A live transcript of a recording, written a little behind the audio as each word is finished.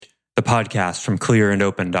podcast from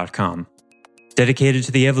clearandopen.com, dedicated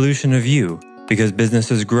to the evolution of you because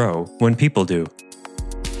businesses grow when people do.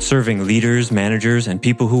 Serving leaders, managers, and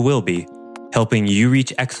people who will be, helping you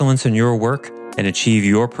reach excellence in your work and achieve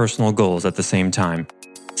your personal goals at the same time.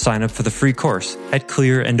 Sign up for the free course at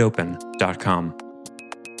clearandopen.com.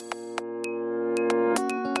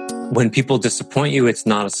 When people disappoint you, it's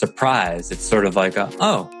not a surprise. It's sort of like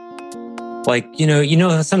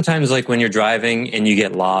sometimes like when you're driving and you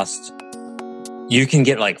get lost, you can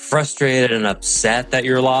get like frustrated and upset that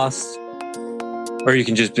you're lost. Or you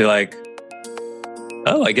can just be like,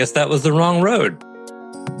 oh, I guess that was the wrong road.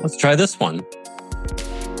 Let's try this one.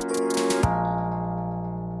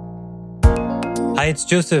 Hi, it's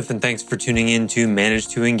Joseph, and thanks for tuning in to Manage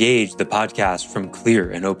to Engage, the podcast from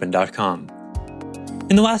clearandopen.com.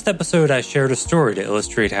 In the last episode, I shared a story to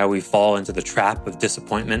illustrate how we fall into the trap of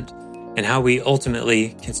disappointment and how we ultimately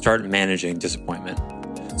can start managing disappointment.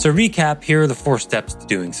 So recap, here are the 4 steps to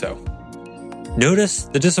doing so. Notice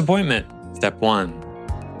the disappointment, step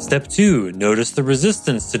 1. Step 2, notice the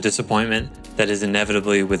resistance to disappointment that is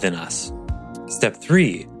inevitably within us. Step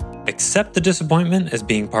 3, accept the disappointment as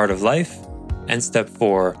being part of life. And step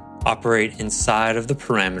 4, operate inside of the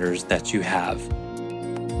parameters that you have.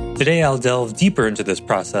 Today, I'll delve deeper into this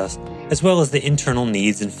process, as well as the internal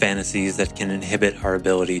needs and fantasies that can inhibit our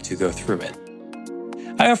ability to go through it.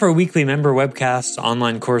 I offer weekly member webcasts,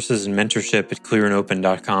 online courses, and mentorship at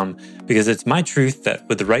clearandopen.com because it's my truth that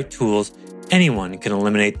with the right tools, anyone can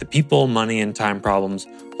eliminate the people, money, and time problems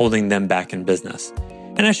holding them back in business.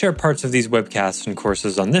 And I share parts of these webcasts and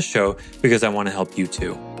courses on this show because I want to help you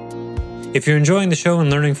too. If you're enjoying the show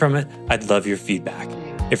and learning from it, I'd love your feedback.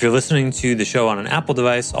 If you're listening to the show on an Apple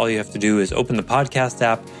device, all you have to do is open the podcast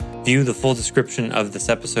app, view the full description of this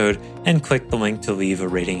episode, and click the link to leave a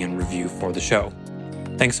rating and review for the show.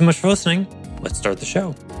 Thanks so much for listening. Let's start the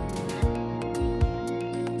show.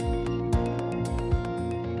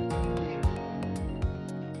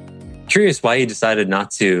 Curious why you decided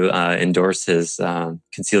not to endorse his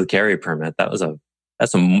concealed carry permit. That was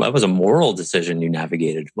a moral decision you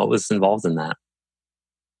navigated. What was involved in that?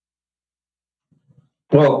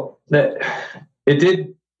 Well,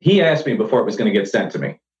 he asked me before it was going to get sent to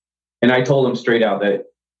me. And I told him straight out that,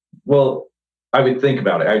 well, I would think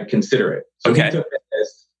about it. I'd consider it. So okay. He took it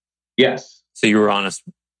as, yes. So you were honest.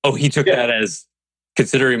 Oh, he took that as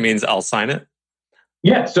considering means I'll sign it?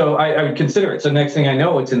 Yeah. So I would consider it. So next thing I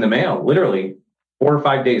know, it's in the mail, literally 4 or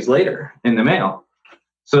 5 days later in the mail.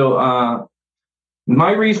 So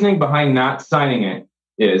my reasoning behind not signing it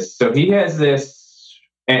is, so he has this,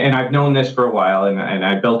 and I've known this for a while, and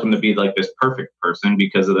I built him to be like this perfect person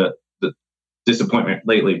because of the disappointment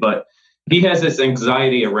lately. But he has this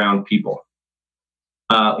anxiety around people.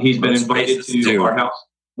 He's been invited to our house.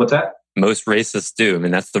 What's that? Most racists do. I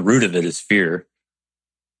mean, that's the root of it is fear.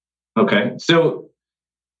 Okay. So,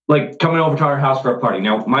 like coming over to our house for a party.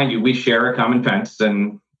 Now, mind you, we share a common fence,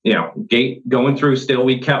 and gate going through. Still,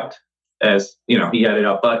 we kept as he had it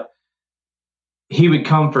up, but he would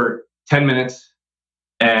come for 10 minutes.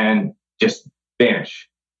 And just vanish.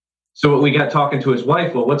 So we got talking to his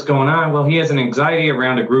wife. Well, what's going on? Well, he has an anxiety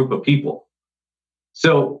around a group of people.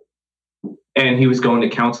 So, and he was going to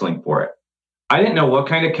counseling for it. I didn't know what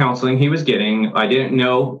kind of counseling he was getting. I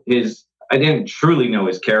didn't truly know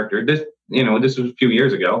his character. This was a few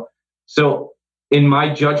years ago. So in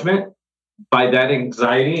my judgment, by that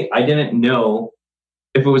anxiety, I didn't know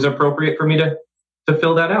if it was appropriate for me to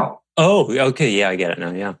fill that out. Oh, okay. Yeah, I get it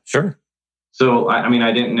now. Yeah, sure. So,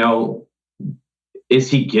 I didn't know,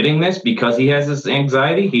 is he getting this because he has this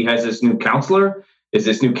anxiety? He has this new counselor? Is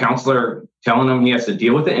this new counselor telling him he has to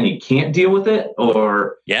deal with it and he can't deal with it?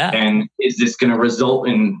 Or, and is this going to result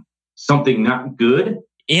in something not good?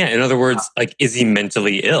 Yeah. In other words, is he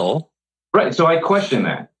mentally ill? Right. So I questioned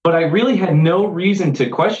that. But I really had no reason to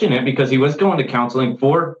question it because he was going to counseling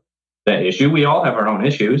for that issue. We all have our own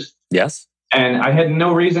issues. Yes. And I had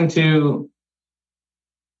no reason to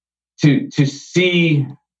see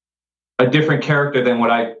a different character than what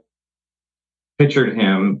I pictured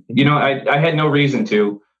him. I had no reason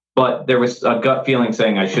to, but there was a gut feeling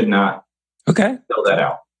saying I should not fill that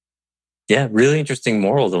out. Yeah, really interesting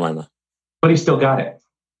moral dilemma. But he still got it.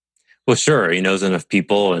 Well, sure. He knows enough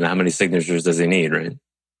people, and how many signatures does he need, right?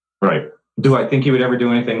 Right. Do I think he would ever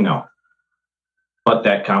do anything? No. But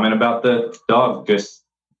that comment about the dog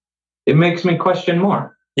it makes me question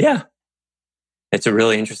more. Yeah. It's a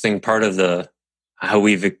really interesting part of how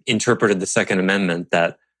we've interpreted the Second Amendment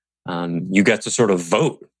that you get to sort of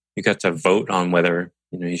vote. You got to vote on whether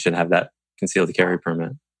you should have that concealed carry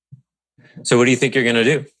permit. So what do you think you're going to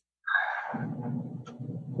do?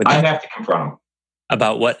 I'd have to confront him.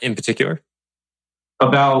 About what in particular?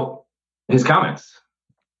 About his comments.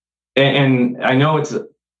 And I know it's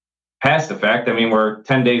past the fact. I mean, we're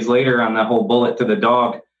 10 days later on the whole bullet to the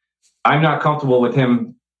dog. I'm not comfortable with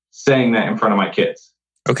him saying that in front of my kids.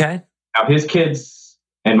 Okay. Now, his kids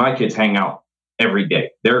and my kids hang out every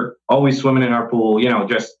day. They're always swimming in our pool,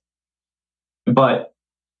 but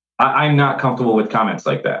I'm not comfortable with comments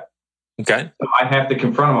like that. Okay. So I have to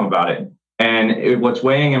confront him about it. And what's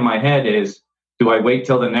weighing in my head is, do I wait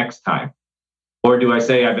till the next time? Or do I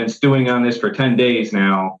say, I've been stewing on this for 10 days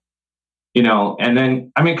now, and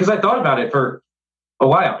then, because I thought about it for a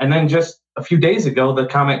while. And then just a few days ago, the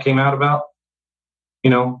comment came out about,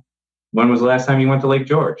 when was the last time you went to Lake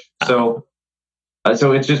George? So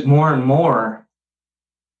it's just more and more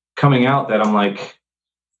coming out that I'm like,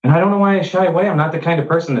 and I don't know why I shy away. I'm not the kind of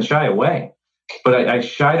person to shy away, but I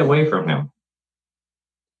shied away from him.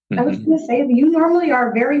 I was going to say, you normally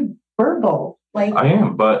are very verbal. Like I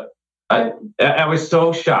am, but I was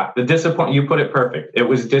so shocked. You put it perfect. It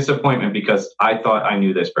was disappointment because I thought I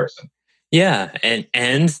knew this person. Yeah,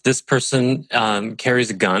 and this person carries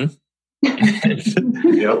a gun.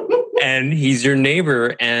 Yep. And he's your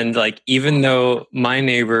neighbor. And like, even though my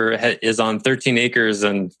neighbor is on 13 acres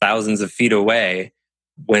and thousands of feet away,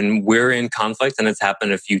 when we're in conflict, and it's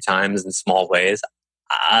happened a few times in small ways,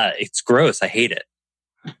 it's gross. I hate it.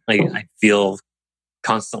 Like, I feel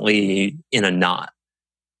constantly in a knot,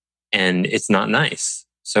 and it's not nice.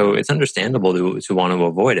 So it's understandable to want to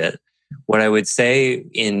avoid it. What I would say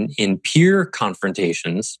in peer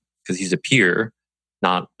confrontations, because he's a peer,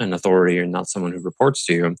 not an authority or not someone who reports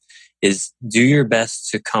to you, is do your best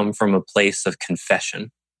to come from a place of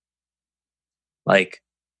confession. Like,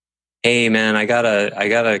 hey man, I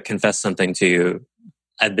gotta confess something to you.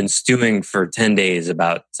 I've been stewing for 10 days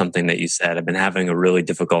about something that you said. I've been having a really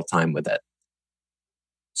difficult time with it.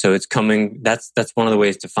 So it's coming, that's one of the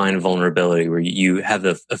ways to find vulnerability, where you have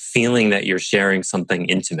a feeling that you're sharing something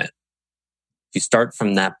intimate. If you start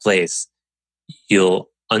from that place, you'll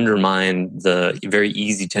undermine the very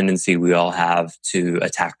easy tendency we all have to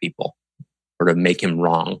attack people or to make him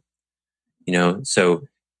wrong. So,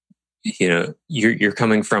 you're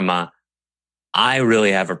coming from I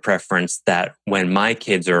really have a preference that when my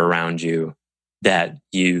kids are around you, that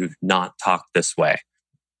you not talk this way.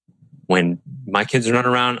 When my kids are not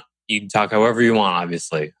around, you can talk however you want,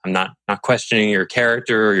 obviously. I'm not questioning your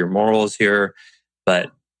character or your morals here,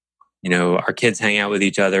 but our kids hang out with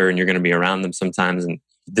each other and you're going to be around them sometimes, and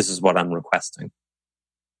this is what I'm requesting.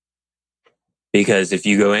 Because if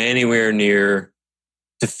you go anywhere near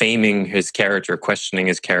defaming his character, questioning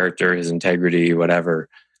his character, his integrity, whatever,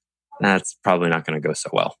 that's probably not going to go so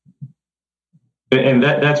well. And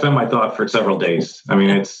that's been my thought for several days. I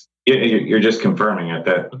mean, you're just confirming it,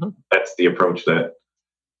 that that's the approach that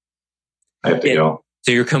I have to go.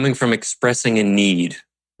 So you're coming from expressing a need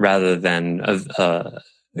rather than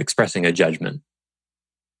expressing a judgment.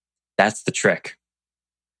 That's the trick.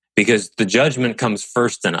 Because the judgment comes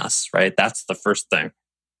first in us, right? That's the first thing.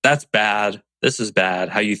 That's bad. This is bad.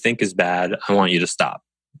 How you think is bad. I want you to stop.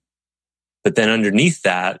 But then underneath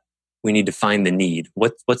that, we need to find the need.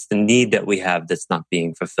 What's the need that we have that's not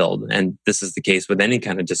being fulfilled? And this is the case with any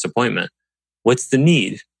kind of disappointment. What's the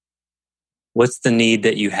need? What's the need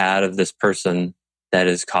that you had of this person that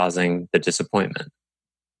is causing the disappointment?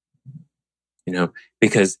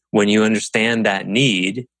 Because when you understand that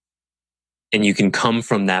need and you can come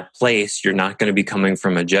from that place, you're not going to be coming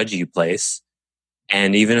from a judgy place.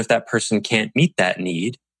 And even if that person can't meet that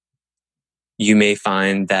need, you may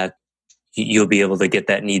find that you'll be able to get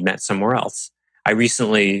that need met somewhere else. It's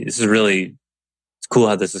cool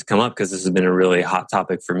how this has come up, because this has been a really hot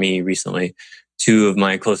topic for me recently. Two of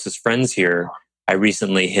my closest friends here, I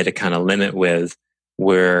recently hit a kind of limit with,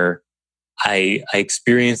 where I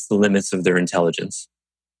experienced the limits of their intelligence.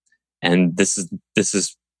 And this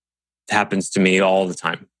happens to me all the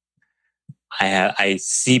time. I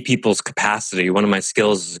see people's capacity. One of my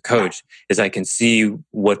skills as a coach is I can see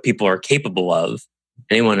what people are capable of.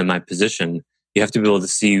 Anyone in my position, you have to be able to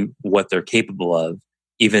see what they're capable of,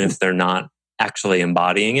 even if they're not actually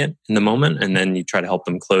embodying it in the moment. And then you try to help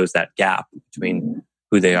them close that gap between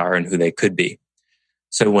who they are and who they could be.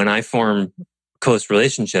 So when I form close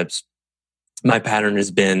relationships, my pattern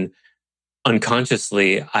has been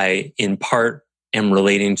unconsciously, I in part am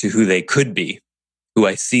relating to who they could be, who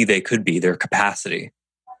I see they could be, their capacity,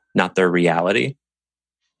 not their reality.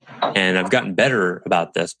 And I've gotten better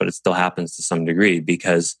about this, but it still happens to some degree,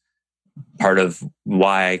 because part of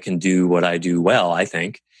why I can do what I do well, I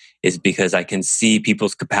think, is because I can see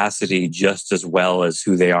people's capacity just as well as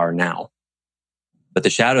who they are now. But the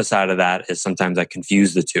shadow side of that is sometimes I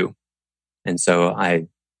confuse the two. And so I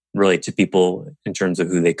relate to people in terms of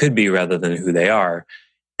who they could be rather than who they are.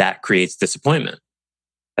 That creates disappointment.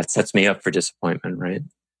 That sets me up for disappointment, right?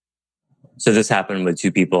 So this happened with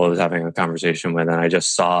two people I was having a conversation with, and I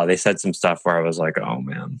just saw they said some stuff where I was like, oh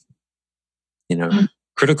man,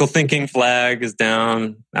 critical thinking flag is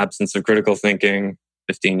down, absence of critical thinking,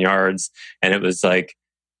 15 yards. And it was like,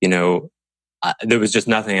 there was just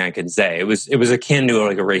nothing I could say. It was akin to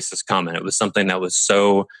like a racist comment. It was something that was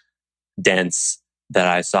so dense that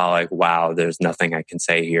I saw like, wow, there's nothing I can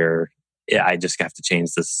say here. I just have to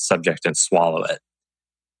change the subject and swallow it.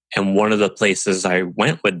 And one of the places I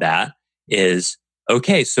went with that is,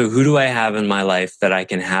 okay, so who do I have in my life that I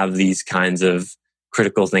can have these kinds of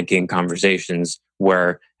critical thinking conversations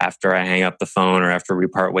where after I hang up the phone or after we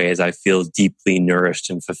part ways, I feel deeply nourished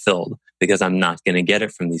and fulfilled because I'm not going to get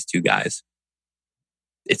it from these two guys.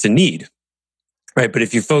 It's a need, right? But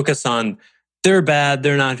if you focus on they're bad,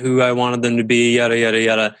 they're not who I wanted them to be, yada, yada,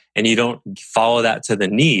 yada, and you don't follow that to the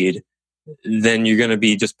need, then you're going to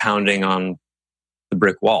be just pounding on the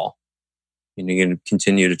brick wall. And you're going to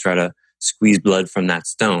continue to try to squeeze blood from that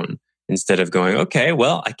stone instead of going, okay,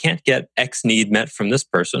 well, I can't get X need met from this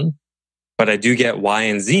person, but I do get Y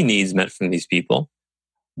and Z needs met from these people.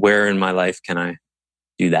 Where in my life can I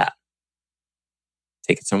do that?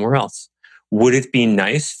 Take it somewhere else. Would it be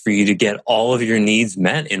nice for you to get all of your needs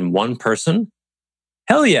met in one person?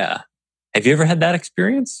 Hell yeah. Have you ever had that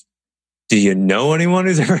experience? Do you know anyone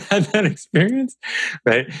who's ever had that experience?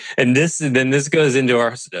 Right? And this goes into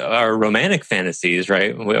our romantic fantasies,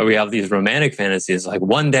 right? We have these romantic fantasies like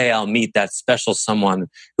one day I'll meet that special someone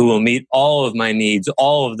who will meet all of my needs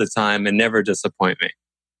all of the time and never disappoint me.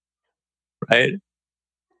 Right?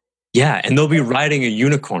 Yeah, and they'll be riding a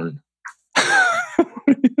unicorn.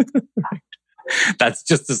 That's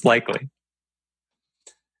just as likely.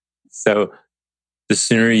 So the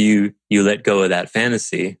sooner you let go of that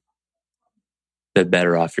fantasy, the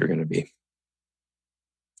better off you're going to be.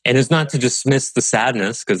 And it's not to dismiss the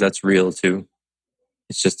sadness, because that's real too.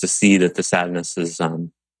 It's just to see that the sadness is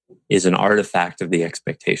an artifact of the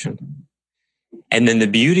expectation. And then the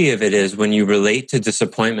beauty of it is when you relate to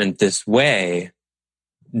disappointment this way,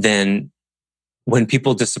 then when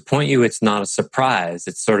people disappoint you, it's not a surprise.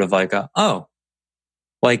 It's sort of like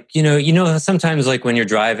sometimes like when you're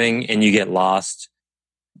driving and you get lost,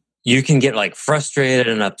 you can get like frustrated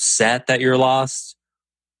and upset that you're lost,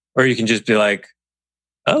 or you can just be like,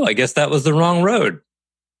 oh, I guess that was the wrong road.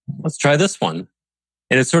 Let's try this one.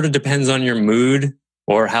 And it sort of depends on your mood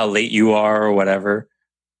or how late you are or whatever.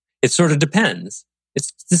 It sort of depends.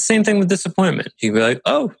 It's the same thing with disappointment. You can be like,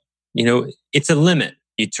 oh, it's a limit.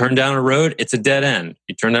 You turn down a road, it's a dead end.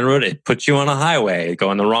 You turn down a road, it puts you on a highway,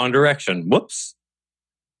 go in the wrong direction. Whoops.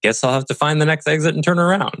 Guess I'll have to find the next exit and turn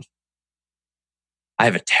around. I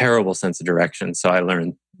have a terrible sense of direction, so I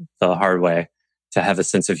learned the hard way to have a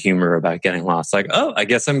sense of humor about getting lost. Like, oh, I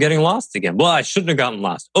guess I'm getting lost again. Well, I shouldn't have gotten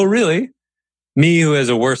lost. Oh, really? Me, who has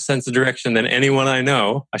a worse sense of direction than anyone I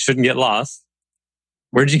know, I shouldn't get lost.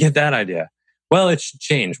 Where'd you get that idea? Well, it should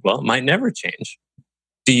change. Well, it might never change.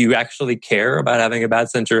 Do you actually care about having a bad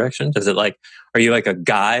sense of direction? Are you like a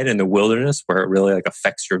guide in the wilderness where it really like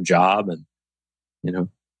affects your job and,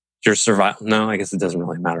 your survival? No, I guess it doesn't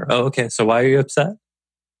really matter. Oh, okay. So why are you upset?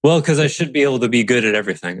 Well, because I should be able to be good at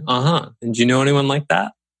everything. And do you know anyone like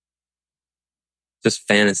that? Just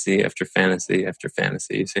fantasy after fantasy after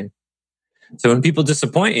fantasy, you see? So when people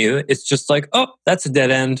disappoint you, it's just like, oh, that's a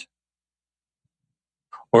dead end.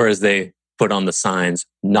 Or as they put on the signs,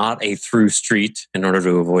 not a through street, in order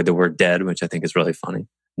to avoid the word dead, which I think is really funny.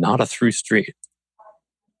 Not a through street.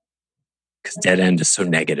 Because dead end is so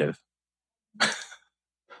negative.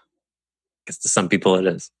 Because to some people it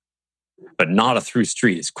is. But not a through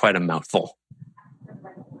street is quite a mouthful.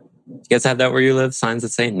 You guys have that where you live? Signs that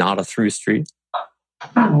say not a through street?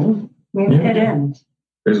 Oh, we have dead end.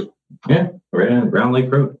 Right on Brown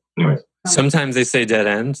Lake Road. Anyways. Sometimes they say dead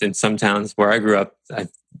ends. In some towns where I grew up,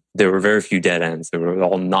 there were very few dead ends. They were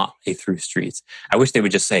all not a through streets. I wish they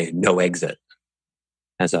would just say no exit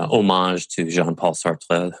as a homage to Jean-Paul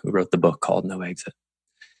Sartre, who wrote the book called No Exit.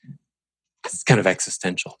 It's kind of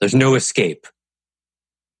existential. There's no escape.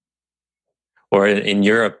 Or in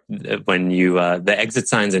Europe, when the exit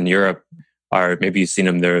signs in Europe are, maybe you've seen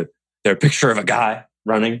them, they're a picture of a guy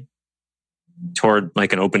running toward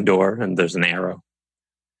like an open door and there's an arrow.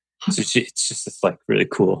 So it's just this like really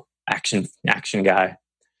cool action guy.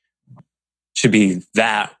 Should be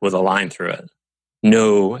that with a line through it.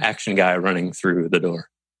 No action guy running through the door.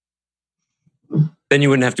 Then you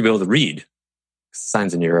wouldn't have to be able to read.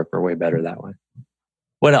 Signs in Europe are way better that way.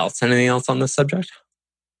 What else? Anything else on this subject?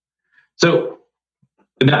 So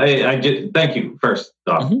No, I just thank you first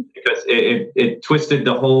off, because it twisted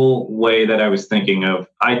the whole way that I was thinking of.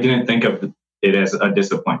 I didn't think of it as a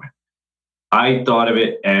disappointment. I thought of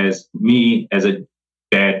it as me as a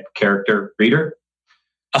bad character reader.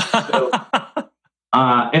 So,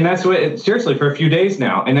 and that's what, seriously, for a few days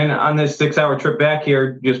now. And then on this 6-hour trip back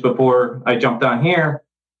here, just before I jumped on here,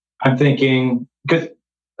 I'm thinking,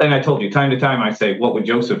 and I told you, time to time, I say, what would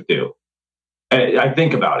Joseph do? I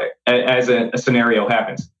think about it as a scenario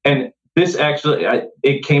happens. And this actually,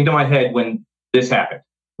 it came to my head when this happened.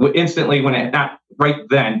 Instantly, not right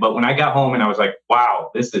then, but when I got home and I was like,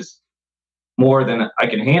 wow, this is more than I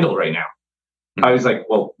can handle right now. I was like,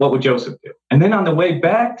 well, what would Joseph do? And then on the way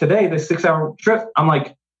back today, the 6-hour trip, I'm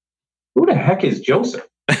like, who the heck is Joseph?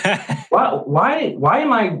 Why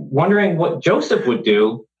am I wondering what Joseph would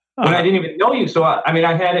do when I didn't even know you? So, I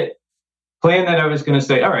had it planned that I was going to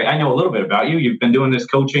say, all right, I know a little bit about you. You've been doing this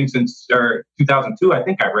coaching since 2002, I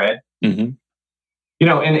think I read. And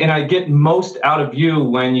I get most out of you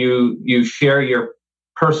when you share your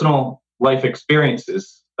personal life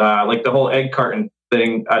experiences, like the whole egg carton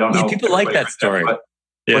thing. I don't know. People like that story. What's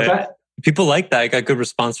that? People like that. I got good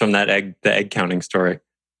response from the egg counting story.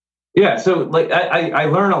 Yeah. So like I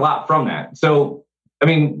learn a lot from that. So,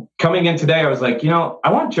 coming in today, I was like,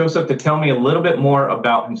 I want Joseph to tell me a little bit more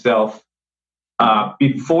about himself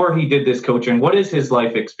before he did this coaching. What is his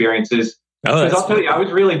life experiences? Because I'll tell you, I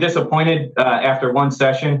was really disappointed after one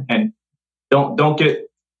session, and don't get.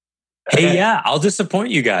 Hey, yeah, I'll disappoint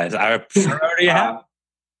you guys. I already have.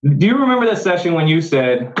 Do you remember the session when you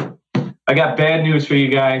said, "I got bad news for you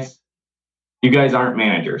guys. You guys aren't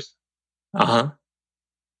managers." I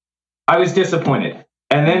was disappointed,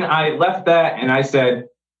 and then I left that, and I said,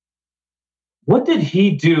 "What did he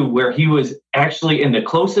do where he was actually in the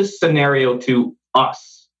closest scenario to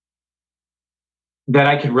us that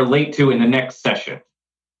I could relate to in the next session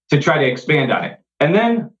to try to expand on it?" And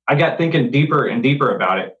then I got thinking deeper and deeper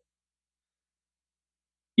about it.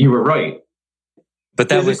 You were right. But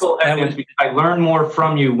physical evidence, because I learn more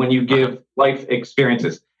from you when you give life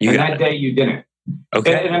experiences. And that day you didn't.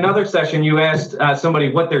 Okay. In another session, you asked somebody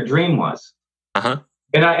what their dream was. And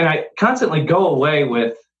I constantly go away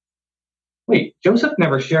with, wait, Joseph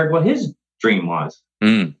never shared what his dream was.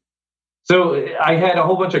 So I had a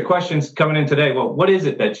whole bunch of questions coming in today. Well, what is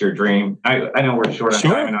it that's your dream? I know we're short on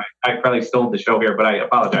time, and I probably stole the show here, but I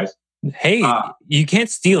apologize. Hey, you can't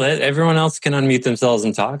steal it. Everyone else can unmute themselves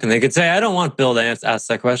and talk, and they could say, I don't want Bill to ask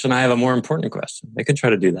that question. I have a more important question. They could try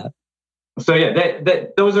to do that. So yeah,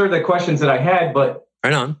 those are the questions that I had, but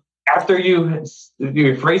right on. After you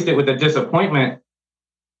phrased it with a disappointment,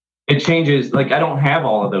 it changes. Like, I don't have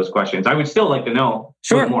all of those questions. I would still like to know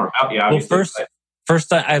a little more about you, obviously. Well,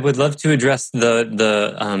 First, I would love to address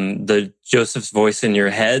the Joseph's voice in your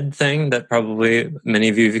head thing that probably many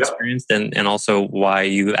of you have experienced, and also why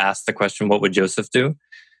you asked the question, what would Joseph do?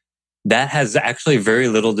 That has actually very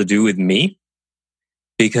little to do with me,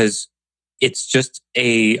 because it's just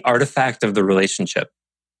a artifact of the relationship.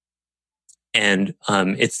 And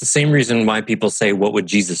it's the same reason why people say, what would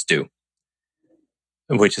Jesus do?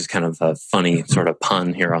 Which is kind of a funny sort of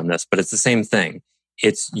pun here on this, but it's the same thing.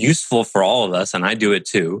 It's useful for all of us, and I do it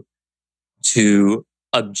too, to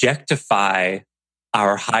objectify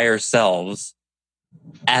our higher selves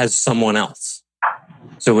as someone else.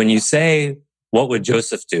 So when you say, what would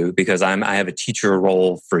Joseph do? Because I have a teacher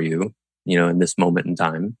role for you, in this moment in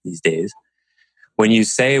time, these days. When you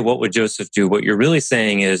say, what would Joseph do? What you're really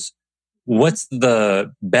saying is, what's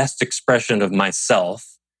the best expression of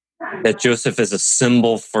myself that Joseph is a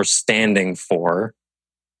symbol for standing for?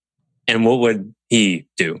 And what would he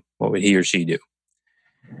do? What would he or she do?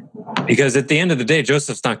 Because at the end of the day,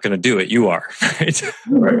 Joseph's not going to do it. You are, right?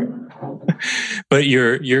 Right. But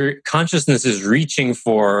your consciousness is reaching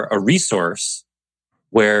for a resource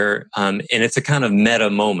where, and it's a kind of meta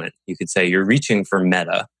moment. You could say you're reaching for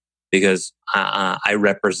meta, because I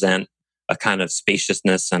represent a kind of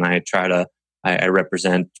spaciousness, and I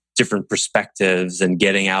represent different perspectives and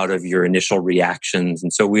getting out of your initial reactions.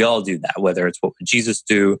 And so we all do that, whether it's what would Jesus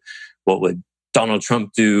do? What would Donald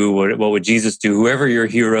Trump do? What would Jesus do? Whoever your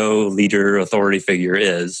hero, leader, authority figure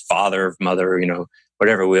is, father, mother,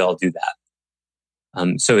 whatever, we all do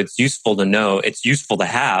that. So it's useful to know. It's useful to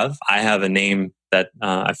have. I have a name that,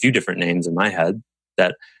 a few different names in my head,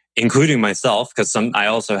 that, including myself, because I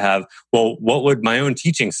also have, well, what would my own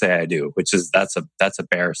teaching say I do? Which is, that's a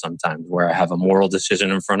bear sometimes, where I have a moral decision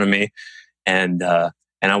in front of me, and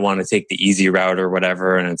I want to take the easy route or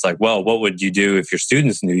whatever. And it's like, well, what would you do if your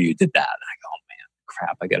students knew you did that? And I go, oh man,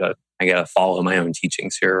 crap, I gotta follow my own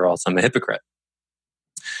teachings here, or else I'm a hypocrite.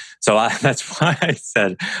 So that's why I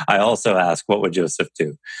said I also ask, what would Joseph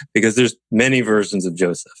do? Because there's many versions of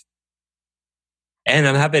Joseph. And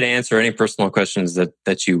I'm happy to answer any personal questions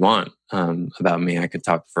that you want about me. I could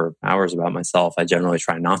talk for hours about myself. I generally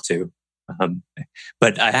try not to.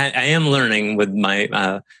 But I am learning with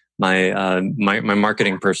my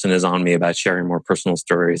marketing person is on me about sharing more personal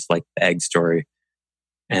stories like the egg story.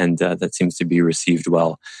 And that seems to be received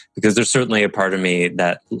well, because there's certainly a part of me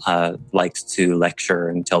that likes to lecture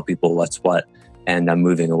and tell people what's what. And I'm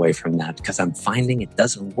moving away from that because I'm finding it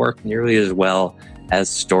doesn't work nearly as well as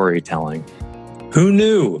storytelling. Who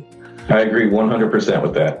knew? I agree 100%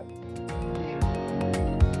 with that.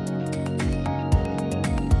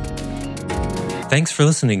 Thanks for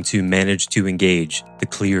listening to Manage to Engage, the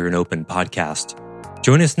Clear and Open podcast.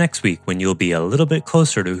 Join us next week when you'll be a little bit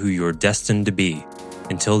closer to who you're destined to be.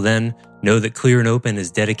 Until then, know that Clear and Open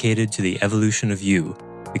is dedicated to the evolution of you,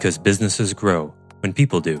 because businesses grow when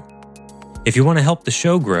people do. If you want to help the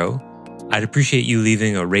show grow, I'd appreciate you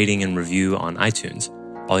leaving a rating and review on iTunes.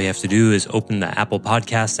 All you have to do is open the Apple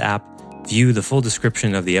Podcasts app, view the full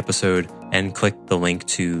description of the episode, and click the link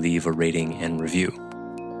to leave a rating and review.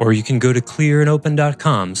 Or you can go to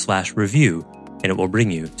clearandopen.com/review, and it will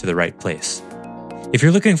bring you to the right place. If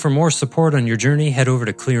you're looking for more support on your journey, head over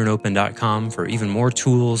to clearandopen.com for even more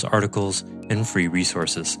tools, articles, and free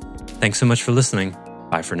resources. Thanks so much for listening.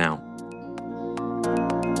 Bye for now.